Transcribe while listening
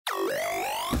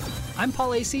I'm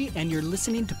Paul Acey, and you're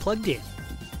listening to Plugged In.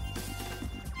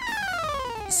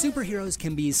 Superheroes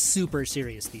can be super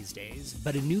serious these days,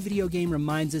 but a new video game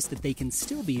reminds us that they can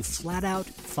still be flat-out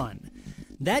fun.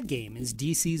 That game is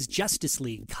DC's Justice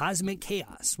League Cosmic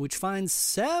Chaos, which finds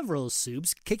several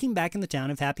supes kicking back in the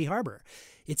town of Happy Harbor.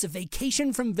 It's a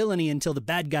vacation from villainy until the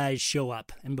bad guys show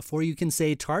up, and before you can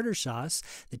say tartar sauce,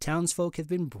 the townsfolk have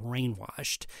been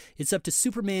brainwashed. It's up to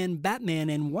Superman, Batman,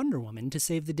 and Wonder Woman to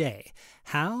save the day.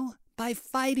 How? By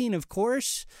fighting, of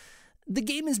course. The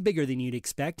game is bigger than you'd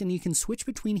expect, and you can switch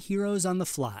between heroes on the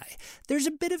fly. There's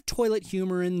a bit of toilet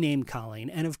humor and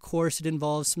name-calling, and of course it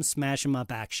involves some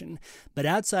smash-em-up action. But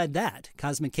outside that,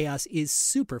 Cosmic Chaos is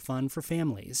super fun for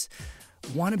families.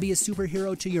 Want to be a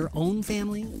superhero to your own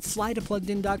family? Fly to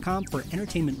PluggedIn.com for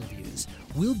entertainment reviews.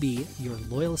 We'll be your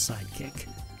loyal sidekick.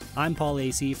 I'm Paul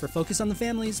Acey for Focus on the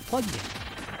Family's Plugged In.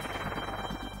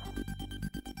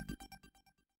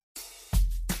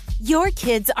 Your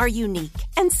kids are unique,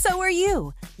 and so are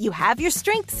you. You have your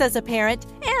strengths as a parent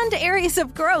and areas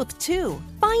of growth, too.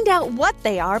 Find out what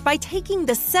they are by taking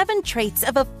the 7 Traits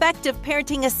of Effective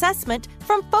Parenting Assessment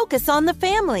from Focus on the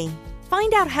Family.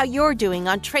 Find out how you're doing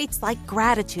on traits like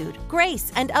gratitude,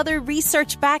 grace, and other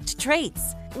research-backed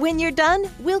traits. When you're done,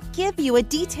 we'll give you a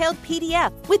detailed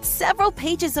PDF with several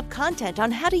pages of content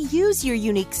on how to use your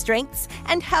unique strengths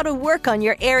and how to work on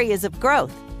your areas of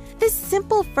growth. This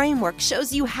simple framework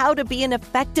shows you how to be an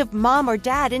effective mom or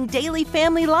dad in daily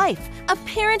family life, a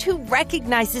parent who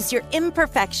recognizes your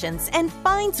imperfections and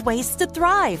finds ways to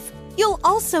thrive. You'll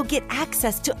also get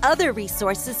access to other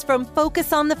resources from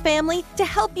Focus on the Family to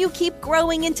help you keep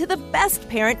growing into the best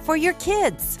parent for your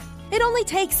kids. It only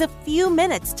takes a few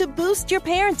minutes to boost your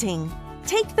parenting.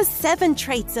 Take the 7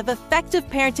 Traits of Effective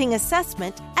Parenting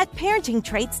Assessment at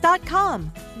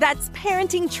parentingtraits.com. That's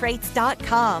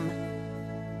parentingtraits.com.